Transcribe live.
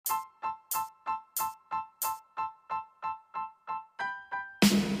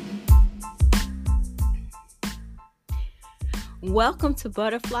Welcome to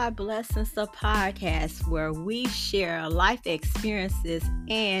Butterfly Blessons Podcast, where we share life experiences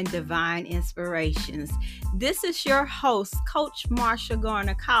and divine inspirations. This is your host, Coach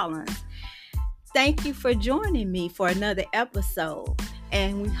Marsha Collins. Thank you for joining me for another episode,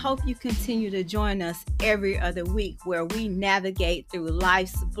 and we hope you continue to join us every other week where we navigate through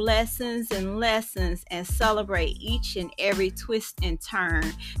life's blessings and lessons and celebrate each and every twist and turn,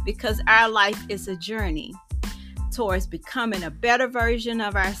 because our life is a journey towards becoming a better version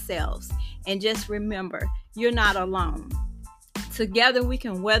of ourselves. And just remember, you're not alone. Together we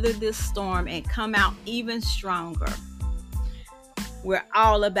can weather this storm and come out even stronger. We're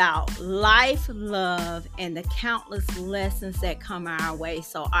all about life, love, and the countless lessons that come our way.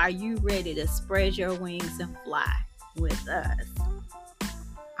 So are you ready to spread your wings and fly with us?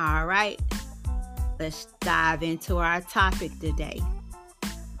 All right, let's dive into our topic today.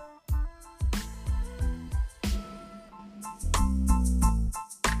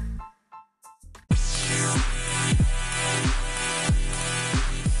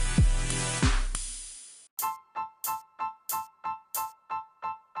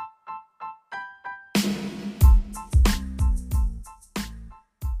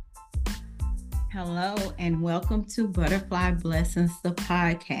 Hello, and welcome to Butterfly Blessons, the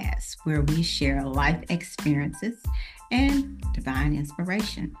podcast, where we share life experiences and divine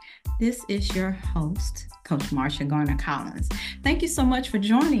inspiration. This is your host, Coach Marsha Collins. Thank you so much for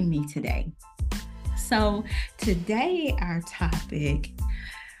joining me today. So today, our topic,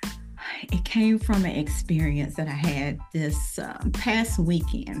 it came from an experience that I had this past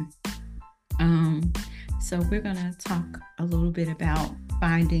weekend. So we're going to talk a little bit about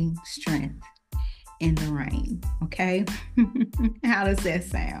finding strength in the rain. Okay. How does that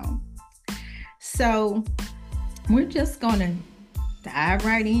sound? So we're just going to dive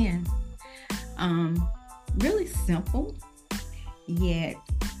right in. Really simple, yet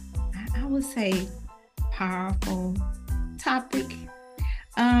I would say powerful topic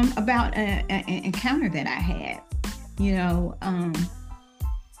about an encounter that I had.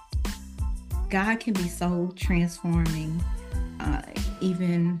 God can be so transforming,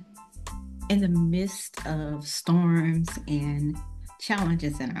 even in the midst of storms and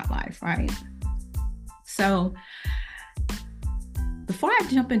challenges in our life, right? So before I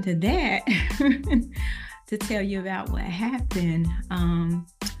jump into that, to tell you about what happened,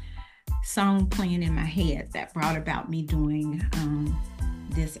 song playing in my head that brought about me doing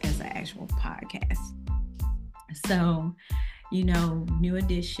this as an actual podcast. So, New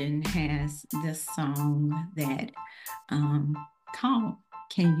Edition has this song that called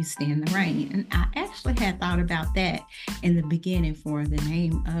Can You Stand the Rain? And I actually had thought about that in the beginning for the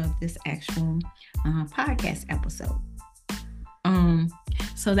name of this actual podcast episode.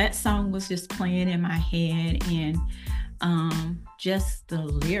 So that song was just playing in my head, and just the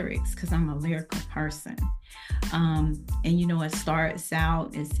lyrics, because I'm a lyrical person. And it starts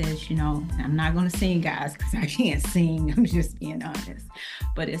out, it says, I'm not going to sing, guys, because I can't sing. I'm just being honest.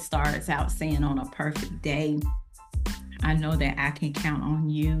 But it starts out saying, on a perfect day, I know that I can count on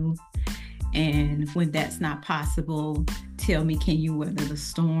you. And when that's not possible, tell me, can you weather the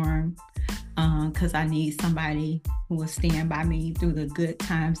storm? Because I need somebody who will stand by me through the good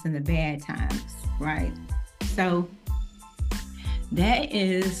times and the bad times, right? So that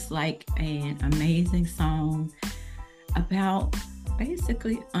is like an amazing song about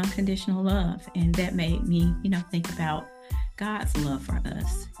basically unconditional love. And that made me, think about God's love for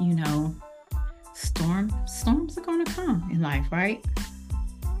us. Storms are going to come in life, right?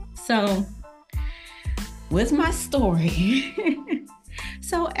 So what's my story?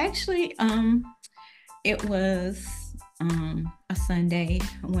 So actually, it was a Sunday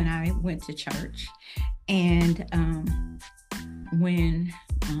when I went to church, and when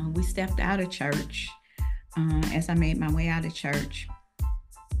we stepped out of church, as I made my way out of church,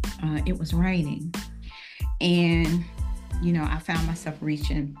 it was raining, and I found myself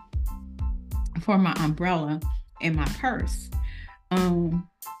reaching for my umbrella in my purse.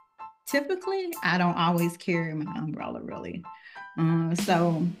 Typically, I don't always carry my umbrella, really.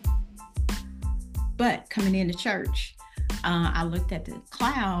 But coming into church, I looked at the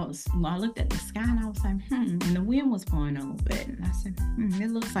clouds. I looked at the sky, and I was like, and the wind was blowing a little bit. And I said,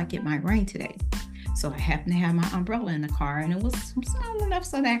 it looks like it might rain today. So I happened to have my umbrella in the car, and it was small enough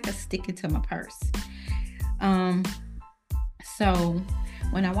so that I could stick it to my purse. So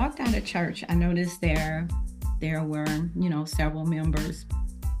when I walked out of church, I noticed there were, several members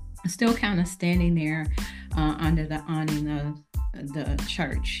still kind of standing there under the awning of the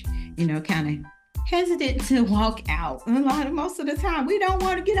church, kind of hesitant to walk out. Most of the time, we don't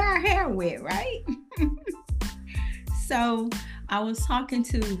want to get our hair wet, right? So I was talking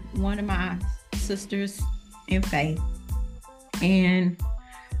to one of my sisters in faith, and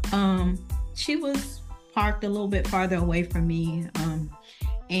she was parked a little bit farther away from me,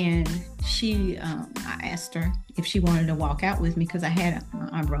 and I asked her if she wanted to walk out with me because I had an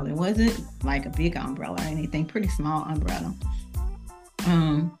umbrella. It wasn't like a big umbrella or anything, pretty small umbrella.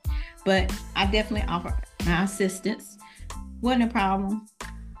 But I definitely offered my assistance. Wasn't a problem.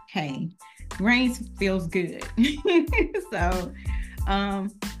 Hey, rain feels good. So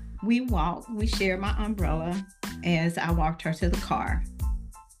we shared my umbrella as I walked her to the car.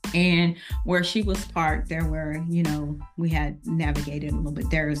 And where she was parked, there were, we had navigated a little bit.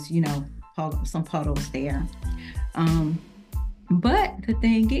 There's, some puddles there. But the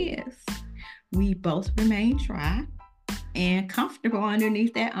thing is, we both remained dry and comfortable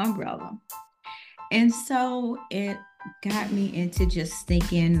underneath that umbrella. And so it got me into just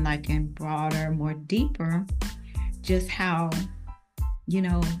thinking like in broader, more deeper, just how,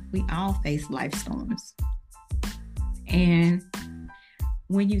 we all face life storms. And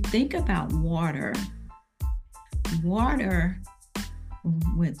when you think about water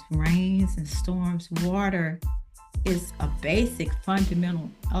with rains and storms, water is a basic fundamental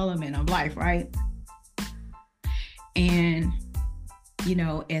element of life, right? And,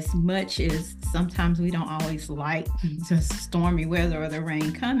 as much as sometimes we don't always like the stormy weather or the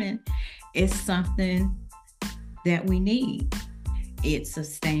rain coming, it's something that we need. It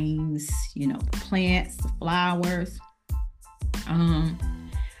sustains, the plants, the flowers.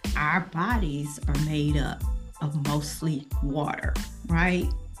 Our bodies are made up of mostly water, right?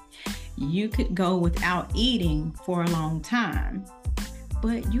 You could go without eating for a long time,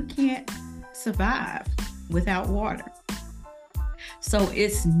 but you can't survive without water. So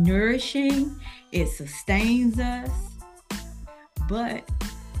it's nourishing, it sustains us, but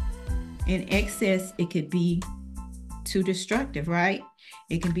in excess, it could be too destructive, right?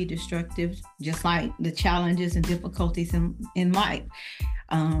 It can be destructive, just like the challenges and difficulties in life.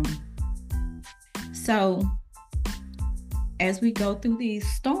 So as we go through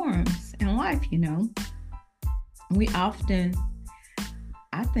these storms in life, we often,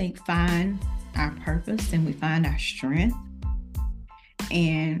 I think, find our purpose and we find our strength.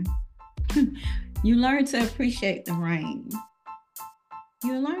 And you learn to appreciate the rain.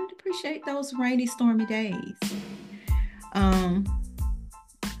 You learn to appreciate those rainy, stormy days.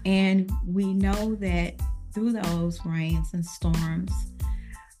 And we know that through those rains and storms,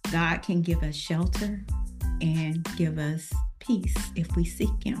 God can give us shelter and give us peace if we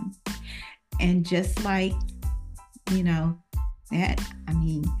seek Him. And just like,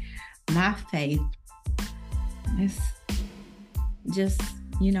 my faith is just,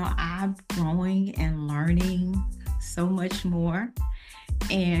 I'm growing and learning so much more.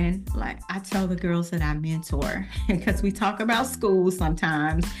 And like I tell the girls that I mentor, because we talk about school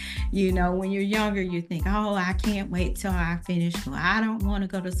sometimes, when you're younger, you think, oh, I can't wait till I finish school. I don't want to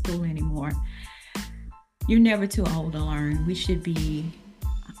go to school anymore. You're never too old to learn. We should be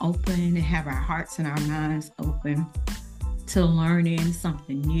open and have our hearts and our minds open to learning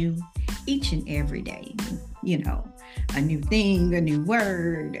something new each and every day. A new thing, a new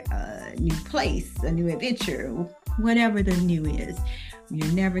word, a new place, a new adventure, whatever the new is.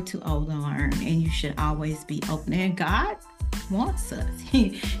 You're never too old to learn, and you should always be open. And God wants us.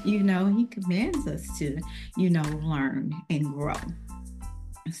 He commands us to, learn and grow.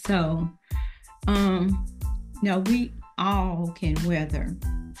 So, we all can weather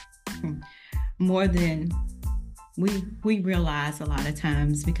more than we realize a lot of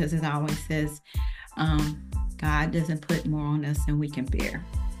times, because it always says, God doesn't put more on us than we can bear.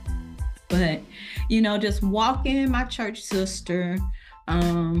 But, just walking my church sister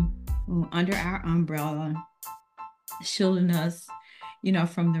under our umbrella, shielding us,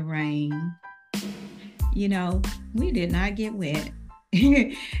 from the rain, we did not get wet.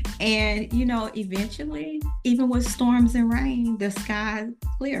 And, eventually, even with storms and rain, the sky is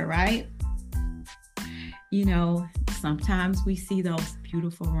clear, right? Sometimes we see those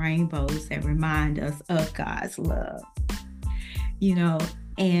beautiful rainbows that remind us of God's love,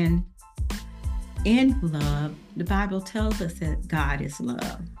 and in love, the Bible tells us that God is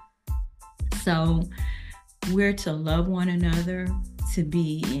love. So we're to love one another, to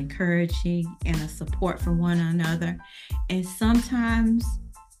be encouraging and a support for one another. And sometimes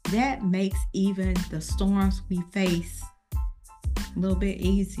that makes even the storms we face a little bit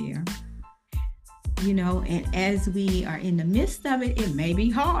easier. And as we are in the midst of it, it may be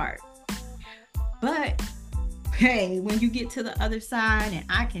hard. But hey, when you get to the other side, and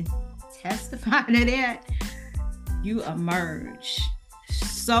I can testify to that, you emerge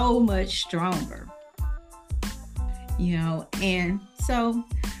so much stronger. And so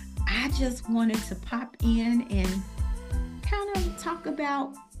I just wanted to pop in and kind of talk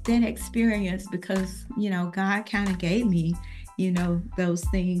about that experience because, God kind of gave me, those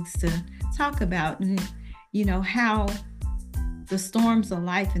things to talk about and, how the storms of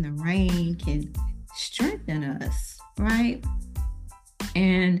life and the rain can strengthen us, right?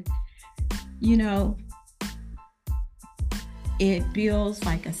 And, it builds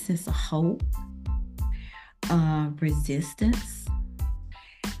like a sense of hope, resistance.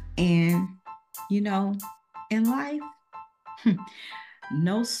 And, in life,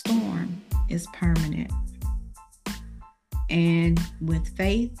 no storm is permanent. And with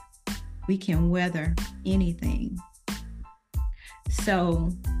faith, we can weather anything. So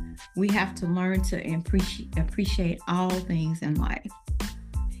we have to learn to appreciate all things in life,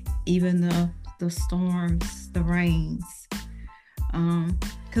 even the storms, the rains.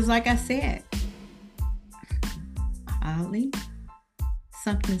 Because like I said, oddly,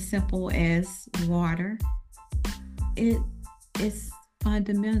 something simple as water, it's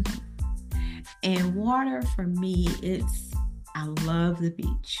fundamental. And water for me, I love the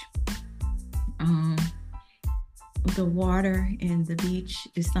beach. The water and the beach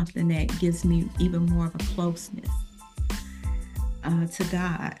is something that gives me even more of a closeness to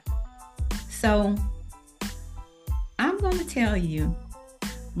God. So I'm going to tell you,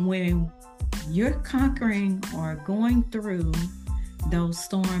 when you're conquering or going through those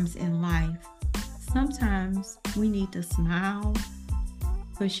storms in life, sometimes we need to smile,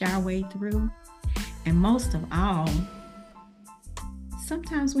 push our way through, and most of all,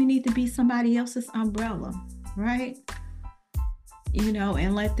 sometimes we need to be somebody else's umbrella, right?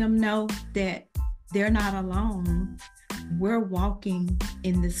 And let them know that they're not alone. We're walking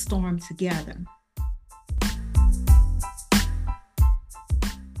in this storm together.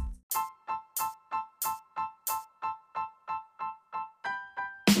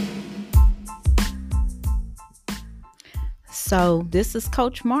 So this is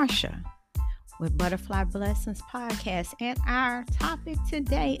Coach Marsha with Butterfly Blessons Podcast, and our topic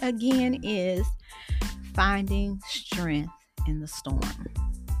today again is finding strength in the storm.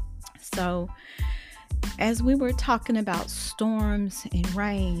 So as we were talking about storms and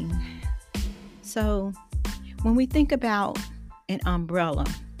rain, so when we think about an umbrella,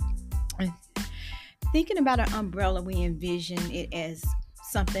 thinking about an umbrella, we envision it as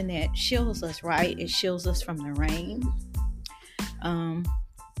something that shields us, right? It shields us from the rain.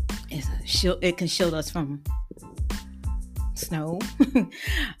 It can shield us from snow,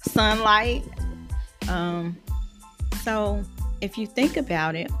 sunlight. So if you think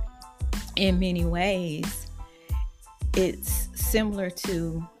about it, in many ways, it's similar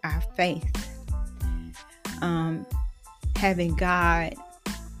to our faith. Having God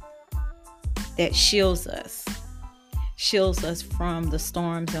that shields us from the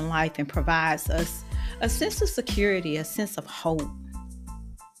storms in life and provides us a sense of security, a sense of hope.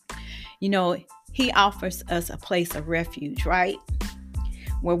 He offers us a place of refuge, right?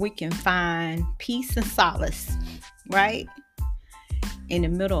 Where we can find peace and solace, right? In the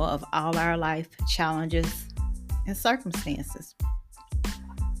middle of all our life challenges and circumstances.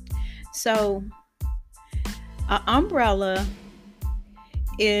 So, an umbrella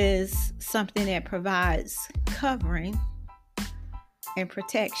is something that provides covering and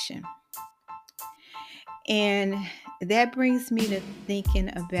protection. And that brings me to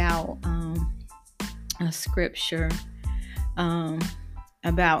thinking about a scripture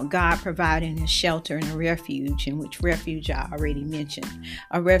about God providing a shelter and a refuge, in which refuge I already mentioned,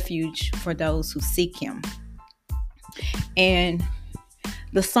 a refuge for those who seek Him. And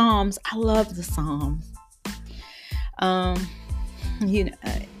the Psalms, I love the Psalms.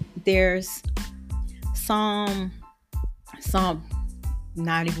 There's Psalm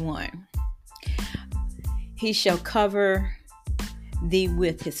 91. He shall cover thee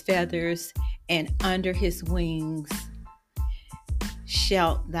with his feathers, and under his wings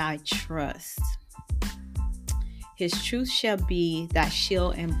shalt thou trust. His truth shall be thy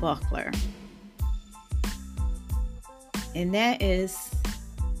shield and buckler. And that is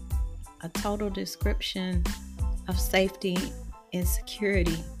a total description of safety and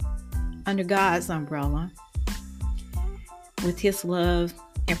security under God's umbrella, with his love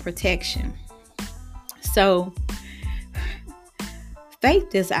and protection. So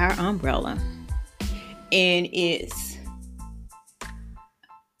faith is our umbrella, and it's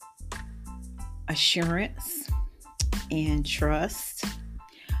assurance and trust.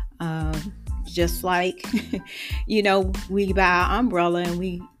 Just like, we buy our umbrella and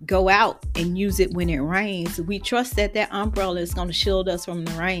we go out and use it when it rains. We trust that umbrella is going to shield us from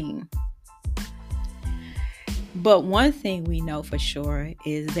the rain. But one thing we know for sure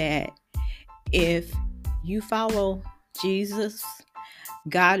is that if you follow Jesus,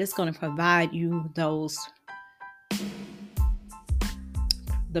 God is going to provide you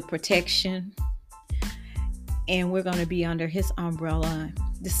the protection, and we're going to be under his umbrella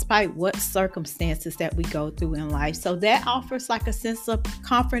despite what circumstances that we go through in life. So that offers like a sense of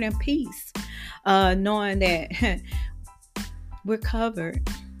comfort and peace, knowing that we're covered.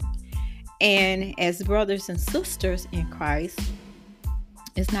 And as brothers and sisters in Christ,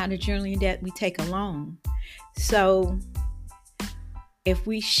 it's not a journey that we take alone. So if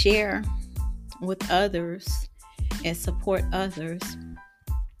we share with others and support others,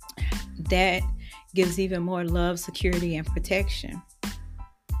 that gives even more love, security, and protection.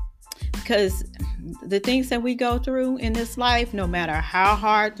 Because the things that we go through in this life, no matter how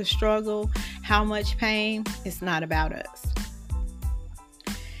hard the struggle, how much pain, it's not about us.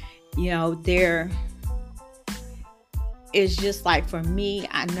 There is just like, for me,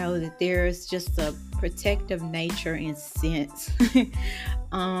 I know that there's just a protective nature and sense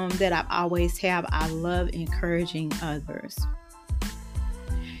that I always have. I love encouraging others,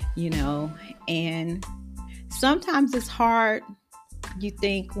 and sometimes it's hard, you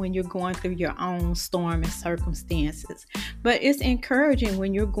think, when you're going through your own storm and circumstances, but it's encouraging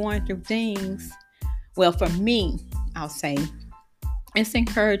when you're going through things. Well, for me, I'll say it's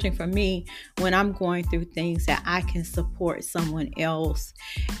encouraging for me when I'm going through things that I can support someone else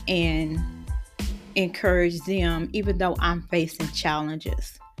and encourage them, even though I'm facing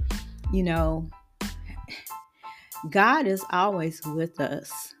challenges. God is always with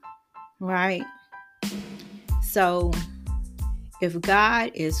us, right? So if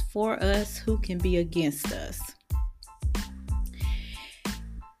God is for us, who can be against us?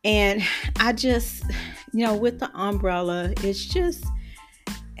 And I just, with the umbrella,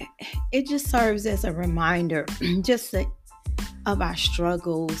 it just serves as a reminder of our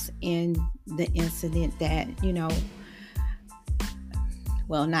struggles in the incident that,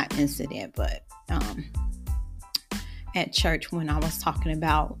 well, not incident, but at church when I was talking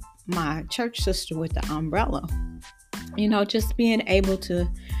about my church sister with the umbrella, just being able to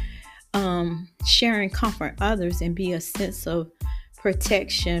share and comfort others and be a sense of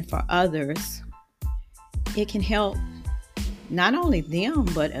protection for others. It can help not only them,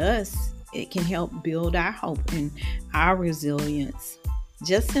 but us. It can help build our hope and our resilience.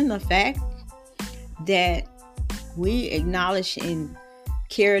 Just in the fact that we acknowledge and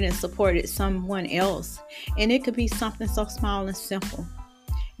cared and supported someone else. And it could be something so small and simple.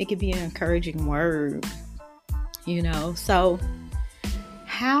 It could be an encouraging word, So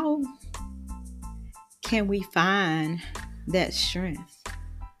how can we find that strength?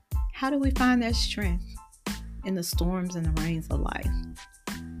 How do we find that strength in the storms and the rains of life?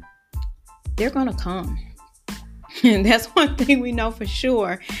 They're going to come. And that's one thing we know for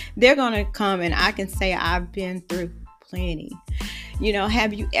sure. They're going to come. And I can say I've been through plenty.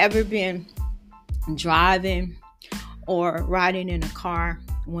 Have you ever been driving or riding in a car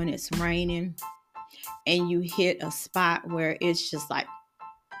when it's raining and you hit a spot where it's just like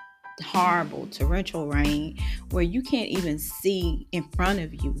horrible torrential rain where you can't even see in front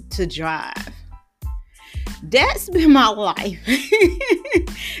of you to drive? That's been my life.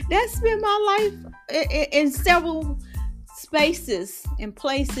 That's been my life in several spaces and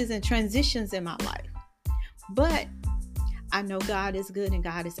places and transitions in my life. But I know God is good and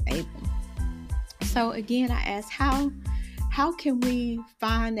God is able. So again, I ask, how can we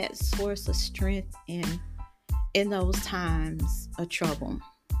find that source of strength in those times of trouble?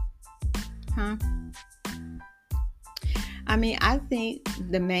 I think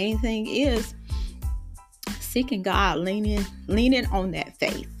the main thing is seeking God, leaning on that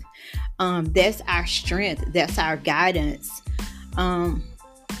faith. That's our strength. That's our guidance.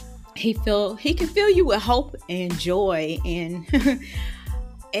 He can fill you with hope and joy, and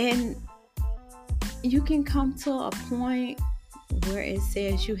and you can come to a point where it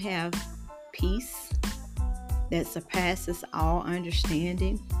says you have peace that surpasses all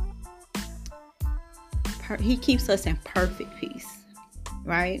understanding. He keeps us in perfect peace,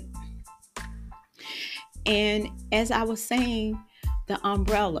 right? And as I was saying, the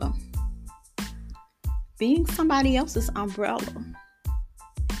umbrella, being somebody else's umbrella,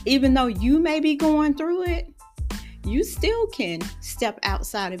 even though you may be going through it, you still can step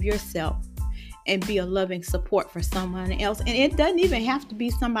outside of yourself and be a loving support for someone else. And it doesn't even have to be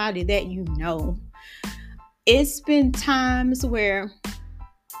somebody that you know. It's been times where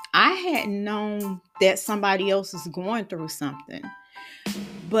I hadn't known that somebody else is going through something,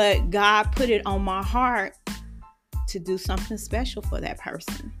 but God put it on my heart to do something special for that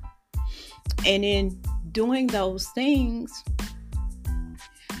person. And in doing those things,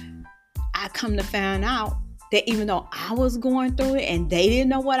 I come to find out that even though I was going through it and they didn't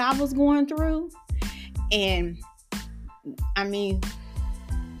know what I was going through, and I mean,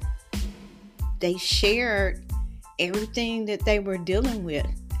 they shared everything that they were dealing with.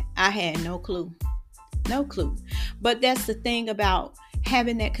 I had no clue. No clue. But that's the thing about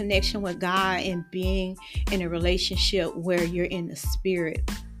having that connection with God and being in a relationship where you're in the spirit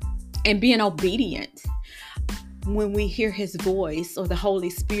and being obedient when we hear his voice or the Holy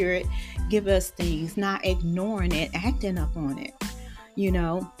Spirit give us things, not ignoring it, acting up on it,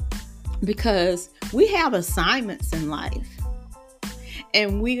 because we have assignments in life.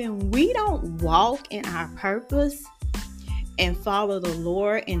 And we don't walk in our purpose and follow the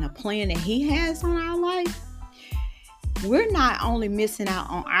Lord in the plan that he has on our life, we're not only missing out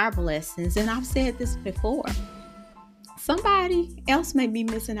on our blessings, and I've said this before, somebody else may be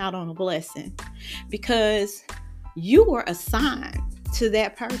missing out on a blessing because you were assigned to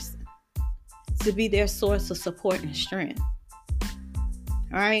that person to be their source of support and strength.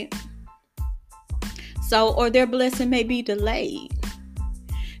 All right? So, or their blessing may be delayed.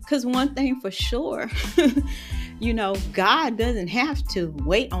 Because one thing for sure, God doesn't have to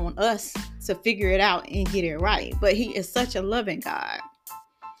wait on us to figure it out and get it right. But he is such a loving God,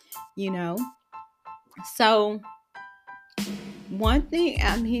 So one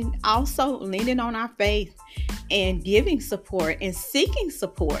thing, also leaning on our faith and giving support and seeking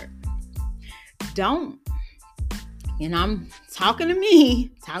support. And I'm talking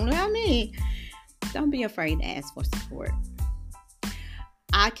about me. Don't be afraid to ask for support.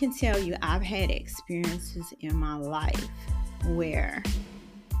 I can tell you I've had experiences in my life where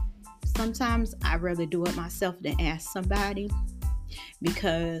sometimes I'd rather do it myself than ask somebody,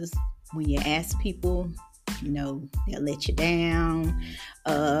 because when you ask people, they'll let you down.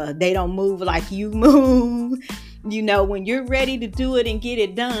 They don't move like you move. When you're ready to do it and get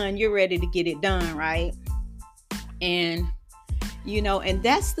it done, you're ready to get it done, right? And, and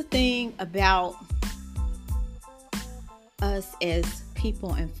that's the thing about us as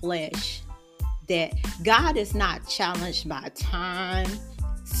people in flesh, that God is not challenged by time,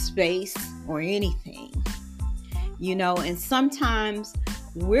 space, or anything, and sometimes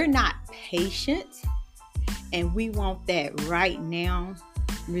we're not patient and we want that right now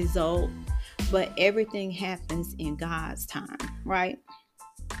result, but everything happens in God's time, right?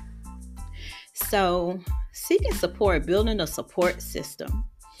 So seeking support, building a support system,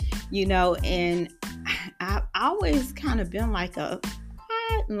 and I've always kind of been like a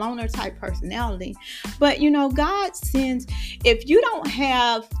quiet loner type personality, but God sends, if you don't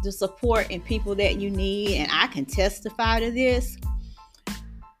have the support and people that you need, and I can testify to this,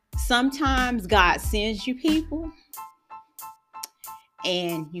 sometimes God sends you people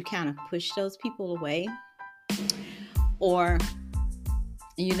and you kind of push those people away, or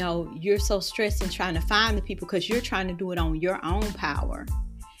you're so stressed in trying to find the people because you're trying to do it on your own power,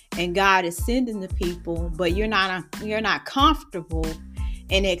 and God is sending the people, but you're not comfortable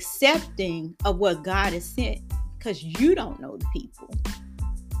in accepting of what God has sent because you don't know the people.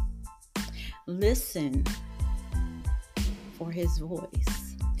 Listen for his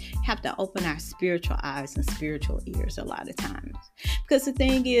voice. Have to open our spiritual eyes and spiritual ears a lot of times, because the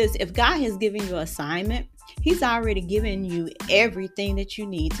thing is, if God has given you an assignment, he's already given you everything that you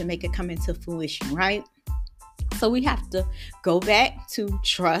need to make it come into fruition, right? So we have to go back to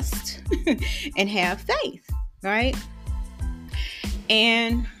trust and have faith, right?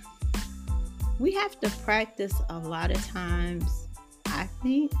 And we have to practice a lot of times, I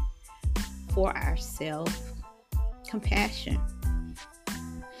think, for our self-compassion.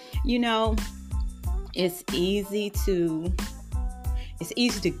 It's easy to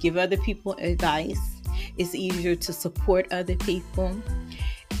give other people advice. It's easier to support other people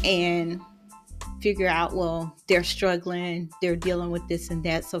and figure out, well, they're struggling, they're dealing with this and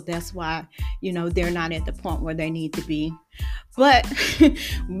that, so that's why, they're not at the point where they need to be. But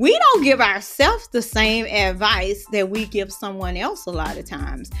we don't give ourselves the same advice that we give someone else a lot of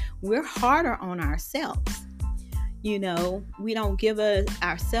times. We're harder on ourselves. We don't give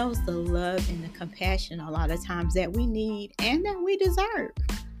ourselves the love and the compassion a lot of times that we need and that we deserve,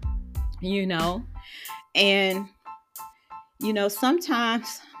 and,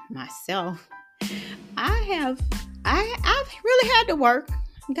 sometimes myself, I've really had to work.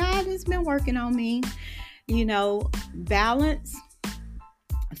 God has been working on me,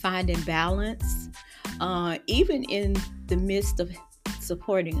 finding balance, even in the midst of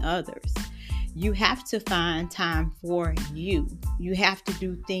supporting others. You have to find time for you. You have to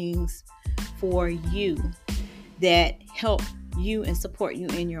do things for you that help you and support you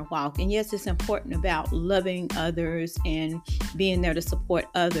in your walk. And yes, it's important about loving others and being there to support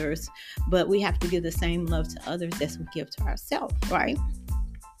others, but we have to give the same love to others as we give to ourselves, right?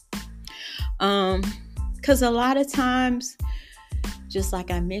 Because a lot of times, just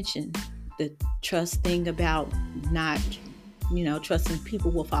like I mentioned, the trust thing about not, trusting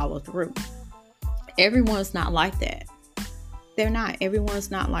people will follow through. Everyone's not like that. They're not.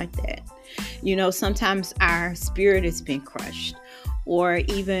 Everyone's not like that. Sometimes our spirit has been crushed, or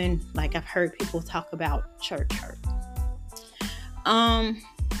even like I've heard people talk about church hurt.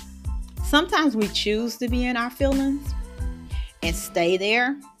 Sometimes we choose to be in our feelings and stay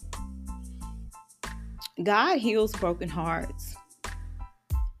there. God heals broken hearts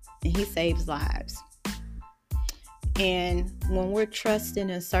and He saves lives. And when we're trusting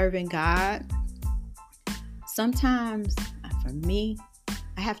and serving God, sometimes for me,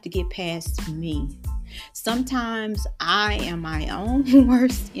 I have to get past me. Sometimes I am my own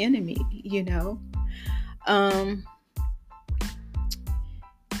worst enemy,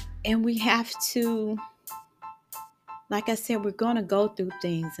 and we have to, like I said, we're going to go through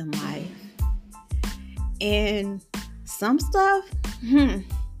things in life. And some stuff,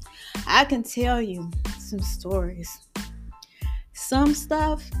 I can tell you some stories. Some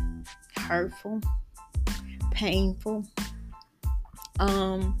stuff, hurtful, painful.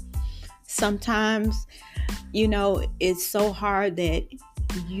 Sometimes, it's so hard that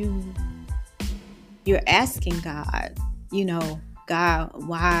you're asking God, God,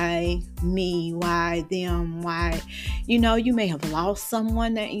 why me? Why them? Why? You may have lost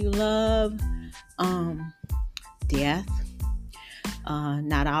someone that you love. Death.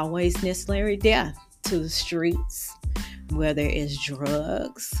 Not always necessarily death to the streets, whether it's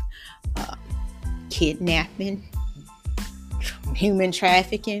drugs, kidnapping, human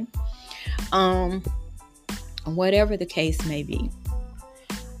trafficking, whatever the case may be.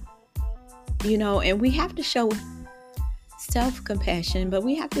 And we have to show self-compassion, but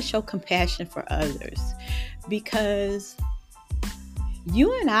we have to show compassion for others, because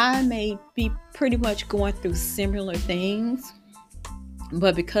you and I may be pretty much going through similar things,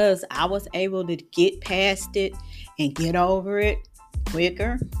 but because I was able to get past it and get over it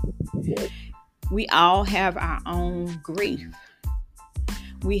quicker, we all have our own grief.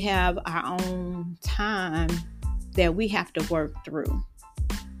 We have our own time that we have to work through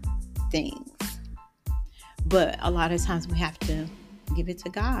things. But a lot of times we have to give it to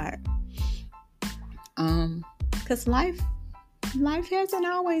God. Because life hasn't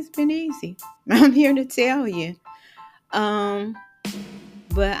always been easy. I'm here to tell you. But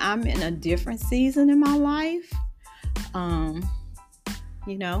I'm in a different season in my life. I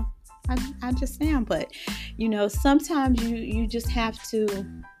just am. But, sometimes you just have to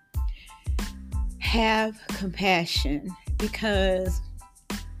have compassion, because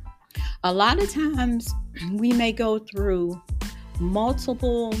a lot of times we may go through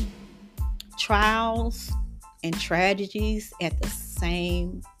multiple trials and tragedies at the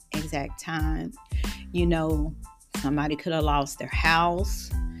same exact time. Somebody could have lost their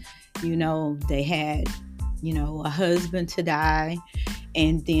house. They had, a husband to die,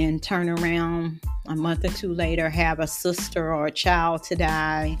 and then turn around a month or two later, have a sister or a child to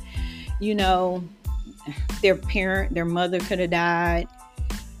die. Their mother could have died.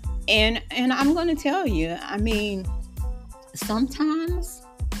 And I'm going to tell you, sometimes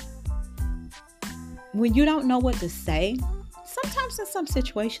when you don't know what to say, sometimes in some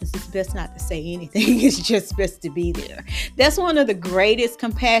situations it's best not to say anything. It's just best to be there. That's one of the greatest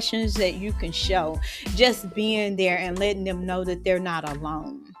compassions that you can show, just being there and letting them know that they're not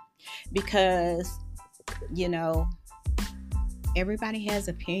alone. Because, everybody has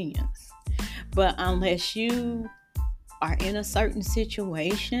opinions. But unless you are in a certain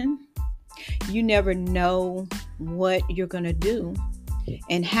situation, you never know what you're going to do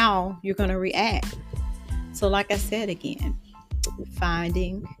and how you're going to react. So like I said again,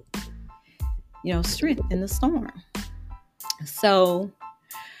 finding, strength in the storm. So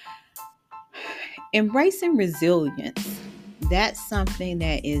embracing resilience, that's something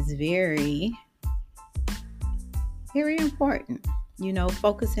that is very, very important.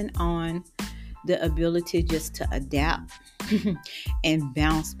 Focusing on the ability just to adapt and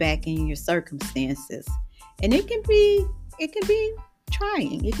bounce back in your circumstances. And it can be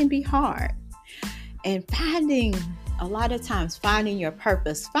trying. It can be hard. And a lot of times finding your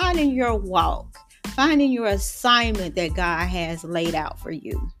purpose, finding your walk, finding your assignment that God has laid out for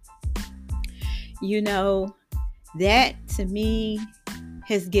you. That to me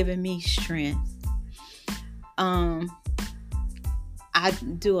has given me strength. I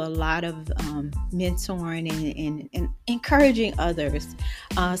do a lot of mentoring and encouraging others,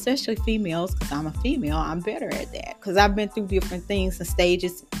 especially females, because I'm a female. I'm better at that because I've been through different things and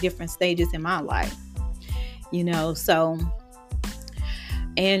different stages in my life, so,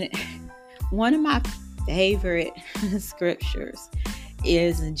 and one of my favorite scriptures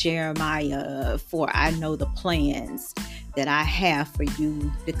is Jeremiah, for I know the plans that I have for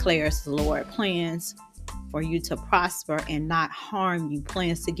you, declares the Lord, plans for you to prosper and not harm you,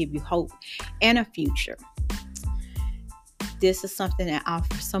 plans to give you hope and a future. This is something that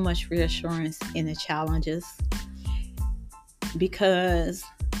offers so much reassurance in the challenges, because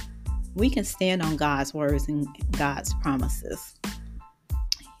we can stand on God's words and God's promises.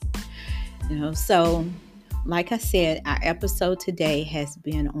 So like I said, our episode today has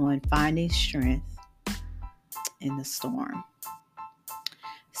been on finding strength in the storm.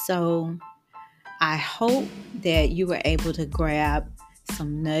 So I hope that you were able to grab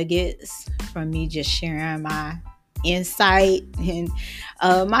some nuggets from me just sharing my insight and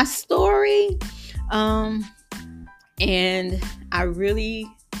my story. And I really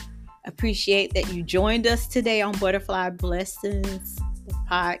appreciate that you joined us today on Butterfly Blessons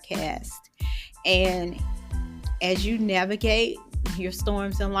Podcast. And as you navigate your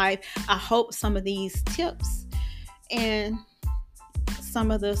storms in life, I hope some of these tips and some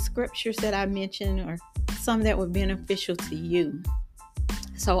of the scriptures that I mentioned are some that were beneficial to you.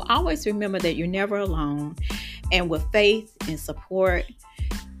 So always remember that you're never alone. And with faith and support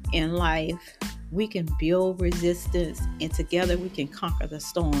in life, we can build resistance, and together we can conquer the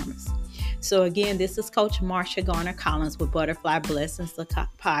storms. So again, this is Coach Marsha Garner-Collins with Butterfly Blessons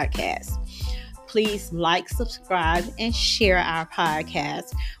Podcast. Please like, subscribe, and share our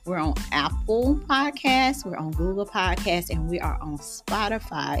podcast. We're on Apple Podcasts, we're on Google Podcasts, and we are on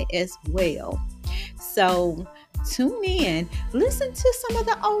Spotify as well. So tune in, listen to some of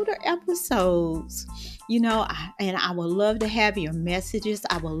the older episodes, and I would love to have your messages.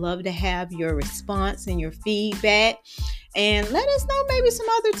 I would love to have your response and your feedback. And let us know maybe some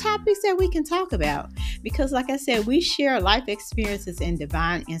other topics that we can talk about. Because like I said, we share life experiences and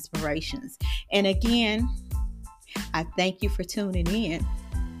divine inspirations. And again, I thank you for tuning in.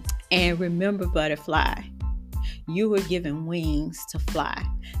 And remember, butterfly, you were given wings to fly.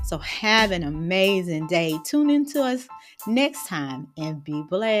 So have an amazing day. Tune in to us next time and be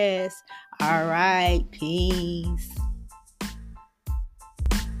blessed. All right. Peace.